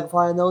freak flag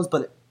fly in those,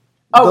 but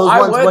those I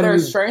ones would. when They're a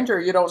stranger.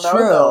 You don't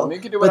know them. You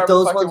can do whatever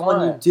the fuck you want. But those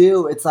ones when you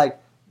do, it's like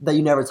that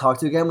you never talk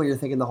to again, when you're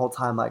thinking the whole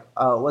time like,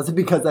 oh, was it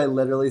because I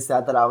literally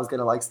said that I was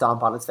gonna like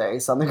stomp on his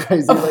face, something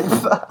crazy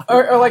like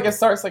or like it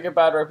starts like a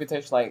bad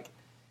reputation, like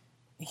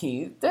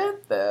he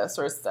did this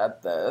or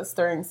said this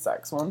during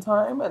sex one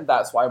time, and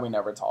that's why we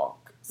never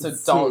talk. So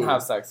don't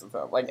have sex with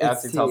him, like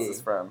as he tells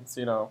his friends,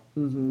 you know.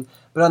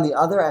 But on the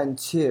other end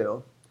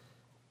too,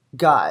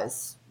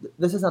 guys,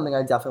 this is something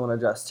I definitely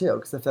want to address too,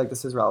 because I feel like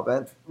this is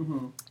relevant.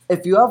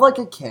 If you have like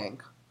a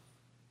kink,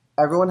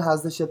 everyone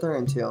has the shit they're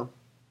into.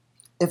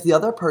 If the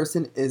other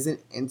person isn't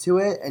into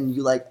it and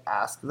you like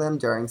ask them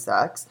during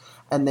sex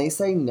and they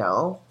say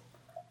no,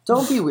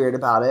 don't be weird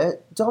about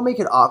it. Don't make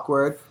it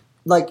awkward.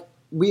 Like,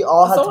 we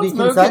all have to be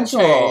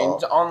consensual.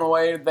 Change on the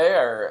way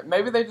there.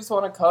 Maybe they just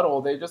want to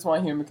cuddle. They just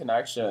want human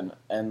connection.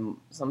 And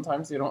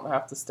sometimes you don't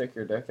have to stick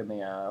your dick in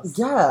the ass.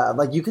 Yeah,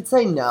 like, you could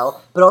say no.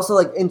 But also,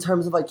 like, in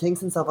terms of, like,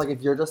 kinks and stuff, like,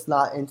 if you're just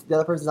not into, the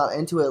other person's not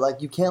into it,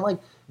 like, you can't, like,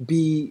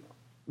 be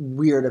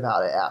weird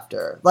about it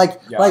after.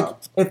 Like,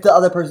 if the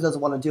other person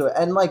doesn't want to do it.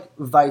 And, like,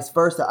 vice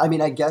versa. I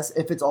mean, I guess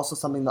if it's also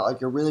something that, like,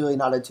 you're really, really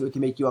not into, it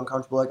can make you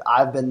uncomfortable. Like,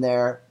 I've been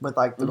there with,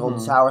 like, the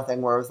golden shower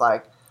thing where it was,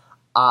 like,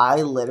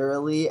 I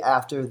literally,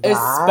 after that...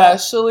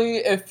 Especially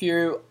if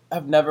you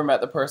have never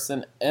met the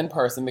person in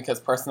person,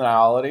 because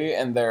personality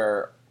and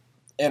their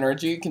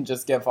energy can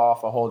just give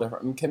off a whole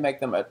different... can make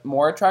them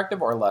more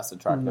attractive or less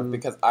attractive.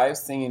 Because I've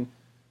seen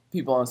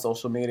people on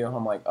social media who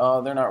I'm like,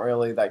 oh, they're not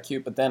really that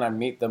cute. But then I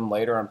meet them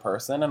later in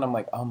person and I'm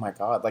like, oh my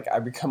God. Like, I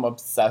become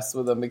obsessed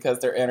with them because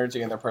their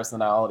energy and their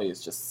personality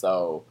is just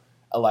so...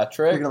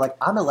 electric. You're like,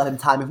 I'm gonna let him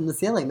tie me from the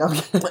ceiling. No,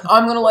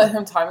 I'm gonna let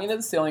him tie me to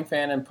the ceiling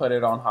fan and put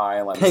it on high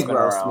and let me spin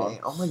around. Me.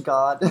 Oh my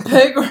God.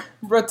 Pig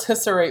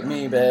rotisserie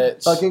me,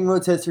 bitch. Fucking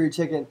rotisserie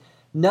chicken.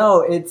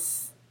 No,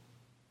 it's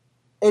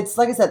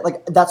like I said,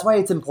 like, that's why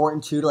it's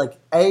important too to, like,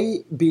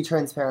 A, be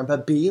transparent,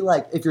 but B,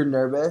 like, if you're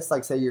nervous,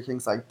 like, say your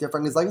kink's like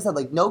different, because like I said,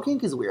 like, no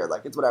kink is weird,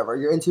 like, it's whatever,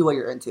 you're into what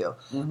you're into,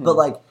 but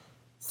like,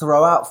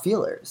 throw out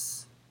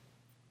feelers.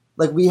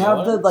 Like, we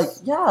have the, like,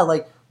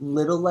 like,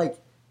 little, like,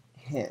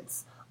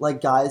 hints. Like,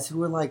 guys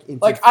who are, like...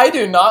 into... Like, I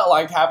do not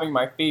like having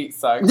my feet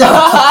sucked.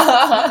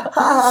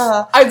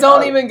 I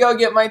don't even go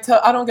get my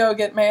I don't go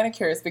get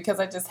manicures because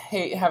I just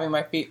hate having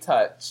my feet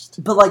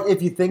touched. But, like,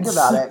 if you think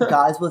about it,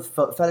 guys with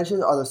foot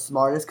fetishes are the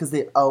smartest because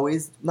they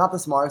always... Not the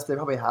smartest, they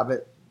probably have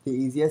it the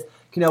easiest.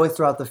 Can always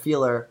throw out the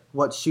feeler,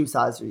 what shoe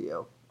size are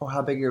you? Or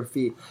how big are your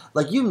feet?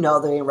 Like, you know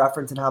they ain't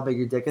referencing how big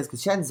your dick is,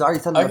 because chances are you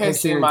sent them a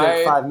picture of your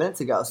dick 5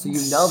 minutes ago, so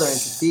you know they're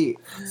into feet.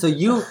 So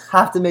you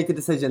have to make the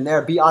decision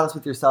there. Be honest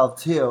with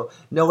yourself, too.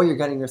 Know what you're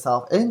getting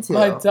yourself into.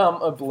 My dumb,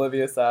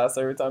 oblivious ass,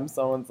 every time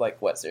someone's like,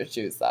 what's your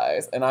shoe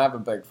size? And I have a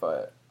big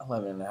foot,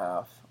 11 and a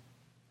half.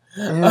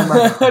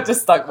 I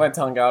just stuck my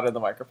tongue out in the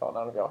microphone. I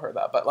don't know if y'all heard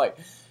that. But, like,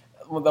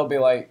 they'll be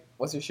like,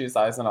 what's your shoe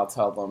size? And I'll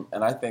tell them.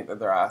 And I think that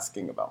they're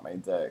asking about my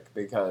dick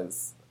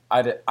because...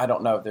 I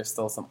don't know if there's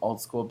still some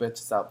old school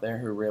bitches out there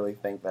who really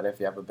think that if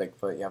you have a big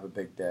foot, you have a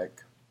big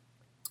dick.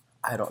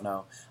 I don't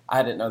know.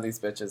 I didn't know these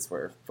bitches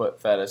were foot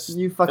fetish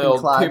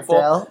filled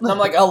people. I'm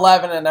like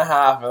 11 and a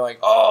half. And like,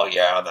 oh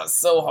yeah, that's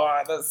so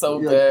hot. That's so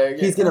big. Like,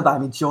 he's going to buy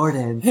me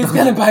Jordans. He's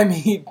going to buy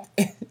me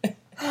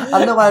I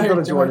don't know why I go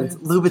to Jordans.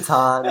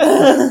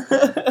 Louboutins.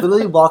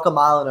 Literally walk a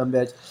mile in them,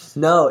 bitch.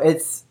 No,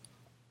 it's...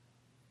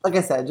 Like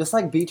I said, just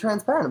like be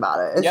transparent about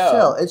it. It's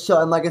chill. It's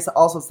chill. And like I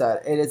also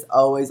said, it is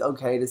always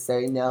okay to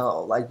say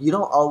no. Like you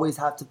don't always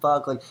have to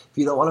fuck. Like if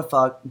you don't want to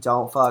fuck,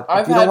 don't fuck.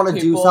 If you don't want to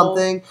do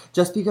something,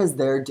 just because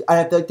they're...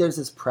 I feel like there's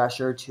this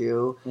pressure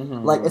too.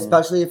 Mm-hmm. Like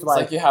especially if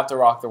like... It's like you have to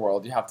rock the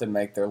world. You have to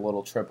make their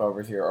little trip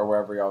over here or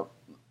wherever y'all...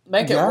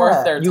 Make it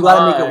worth their time. You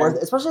gotta make it worth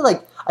it. Especially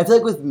like, I feel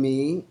like with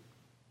me,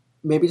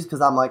 maybe just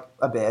because I'm like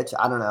a bitch,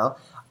 I don't know.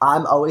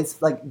 I'm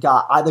always like,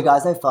 the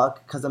guys I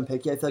fuck, because I'm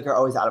picky, I feel like are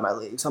always out of my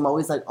league. So I'm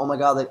always like, oh my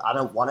god, like I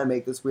don't want to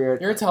make this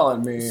weird. You're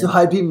telling me. So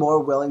I'd be more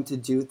willing to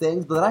do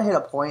things. But then I hit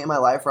a point in my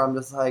life where I'm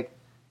just like,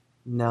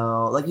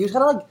 no. Like you just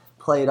kind of like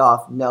play it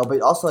off, no. But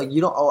also like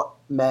you don't owe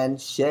men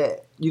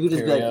shit. You could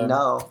just be like,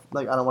 no.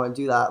 Like I don't want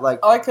to do that.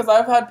 Like because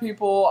I've had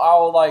people,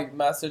 I'll like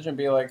message and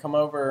be like, come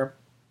over,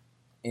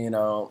 you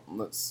know,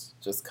 let's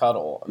just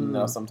cuddle. And, you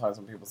know, sometimes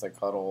when people say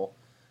cuddle,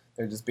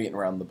 they're just beating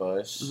around the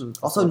bush.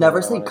 Mm-hmm. Also,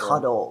 never say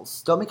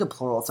cuddles. Don't make it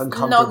plural. It's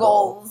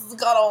uncomfortable. Snuggles,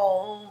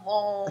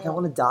 cuddles. Like, I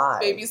want to die.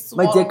 Baby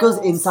swallows. My dick goes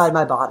inside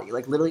my body.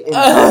 Like, literally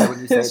inside when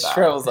you say that. It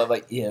shrivells up.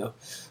 Like, ew.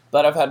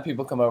 But I've had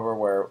people come over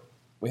where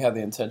we have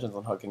the intentions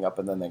on hooking up,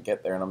 and then they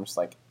get there, and I'm just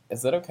like,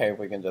 is it okay if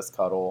we can just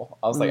cuddle?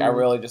 I was like, I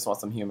really just want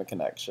some human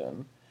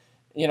connection.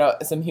 You know,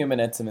 some human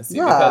intimacy.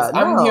 Yeah, because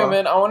I'm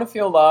human. I want to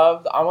feel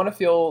loved. I want to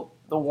feel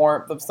the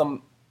warmth of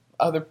some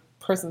other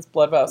person's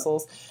blood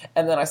vessels,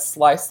 and then I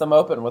slice them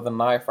open with a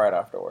knife right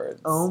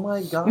afterwards. Oh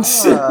my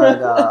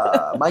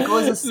god. Michael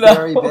is a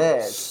scary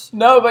bitch.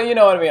 No, but you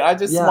know what I mean. I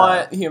just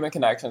want human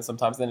connection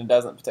sometimes, and it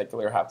doesn't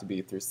particularly have to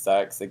be through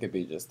sex. It could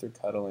be just through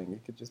cuddling.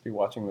 It could just be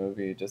watching a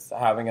movie, just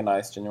having a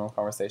nice, genuine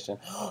conversation.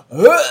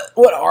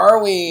 What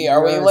are we?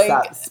 Are we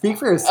like... Speak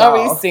for yourself.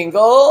 Are we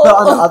single? But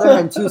on the other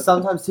hand, too,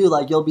 sometimes, too,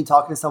 like, you'll be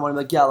talking to someone,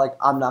 like, yeah, like,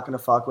 I'm not gonna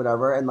fuck,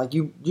 whatever, and, like,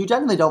 you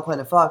genuinely don't plan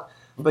to fuck.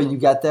 But you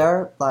get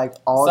there, like,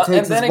 all it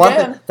takes is one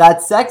thing.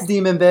 That sex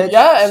demon, bitch.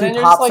 Yeah, and then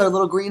she pops her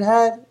little green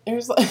head.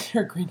 You're like,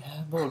 your green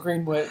head, little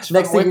green witch.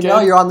 Next thing you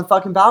know, you're on the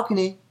fucking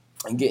balcony.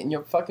 And getting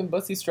your fucking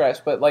pussy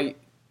stretched. But, like,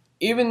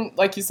 even,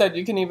 like you said,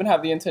 you can even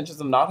have the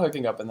intentions of not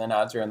hooking up. And then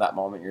as you're in that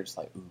moment, you're just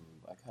like, ooh,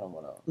 I kind of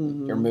want to.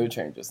 Mm-hmm. Your mood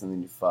changes, and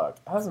then you fuck.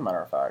 As a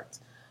matter of fact,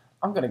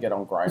 I'm going to get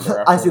on Grindr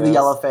after I see the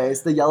yellow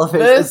face. The yellow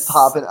face is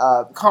popping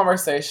up.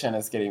 Conversation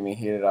is getting me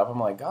heated up. I'm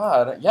like,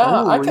 God,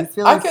 yeah, ooh, I could. You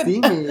feel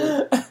steamy.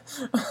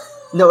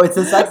 No, it's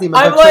a sexy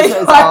man. I'm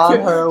like,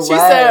 on her way. She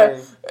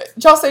said,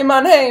 y'all say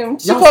my name.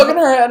 She's poking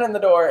her head in the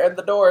door, and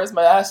the door is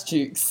my ass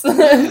cheeks.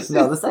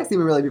 No, the sexy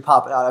would really be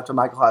popping out after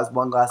Michael has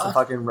one glass of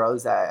fucking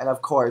rosé. And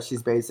of course,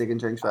 she's basic and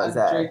drinks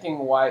rosé. I'm drinking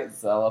white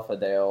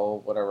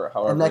Zelafadale,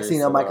 however. And next thing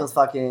you know, Michael's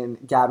fucking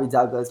Gabby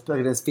Douglas,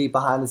 putting his feet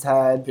behind his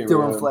head,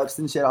 doing flips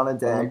and shit on a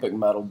dick. Olympic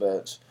medal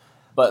bitch.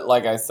 But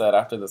like I said,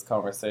 after this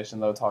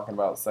conversation, though, talking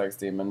about sex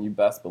demon, you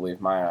best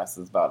believe my ass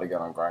is about to get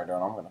on Grindr,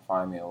 and I'm going to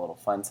find me a little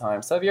fun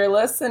time. So if you're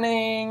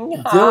listening,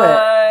 do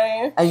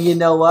it. And you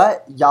know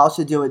what? Y'all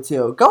should do it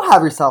too. Go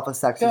have yourself a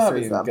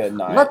sexorcism. Good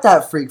night. Let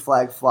that freak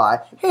flag fly.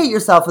 Hate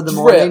yourself in the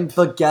morning,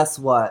 but guess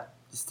what?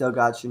 You still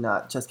got your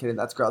nut. Just kidding,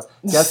 that's gross.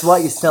 Guess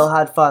what? You still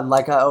had fun.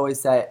 Like I always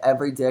say,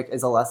 every dick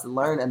is a lesson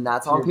learned, and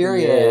that's on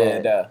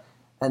period.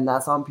 And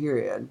that's on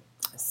period.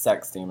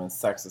 Sex demon,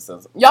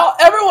 sexorcism. Y'all,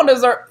 everyone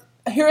deserves...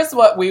 Here's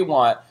what we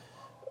want.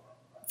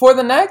 For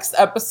the next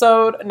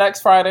episode,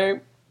 next Friday,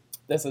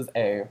 I'm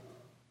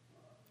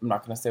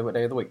not going to say what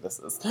day of the week this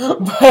is,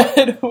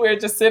 but we're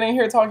just sitting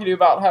here talking to you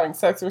about having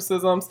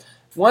sexorcisms.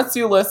 Once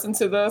you listen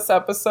to this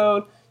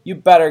episode, you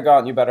better go out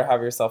and you better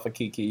have yourself a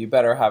kiki. You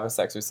better have a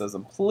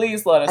sexorcism.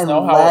 Please let us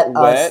know how it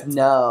went.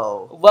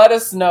 Let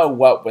us know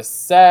what was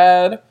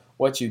said,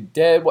 what you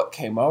did, what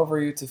came over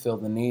you to feel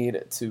the need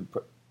to...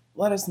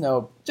 Let us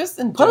know, just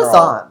in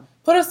general.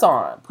 Put us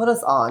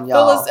on,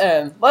 y'all. Fill us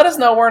in. Let us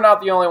know we're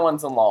not the only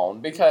ones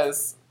alone,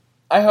 because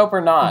I hope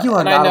we're not. You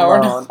are not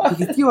alone.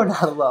 Because you are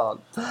not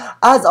alone.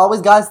 As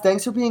always, guys,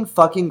 thanks for being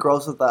fucking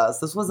gross with us.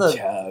 This was a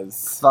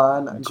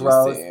fun,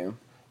 gross,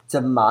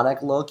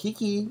 demonic little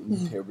kiki.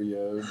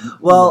 Period.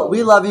 Well,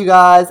 we love you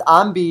guys.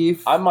 I'm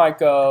Beef. I'm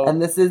Micoo.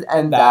 And this is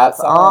And That's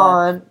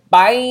On.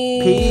 Bye.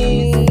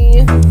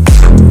 Peace.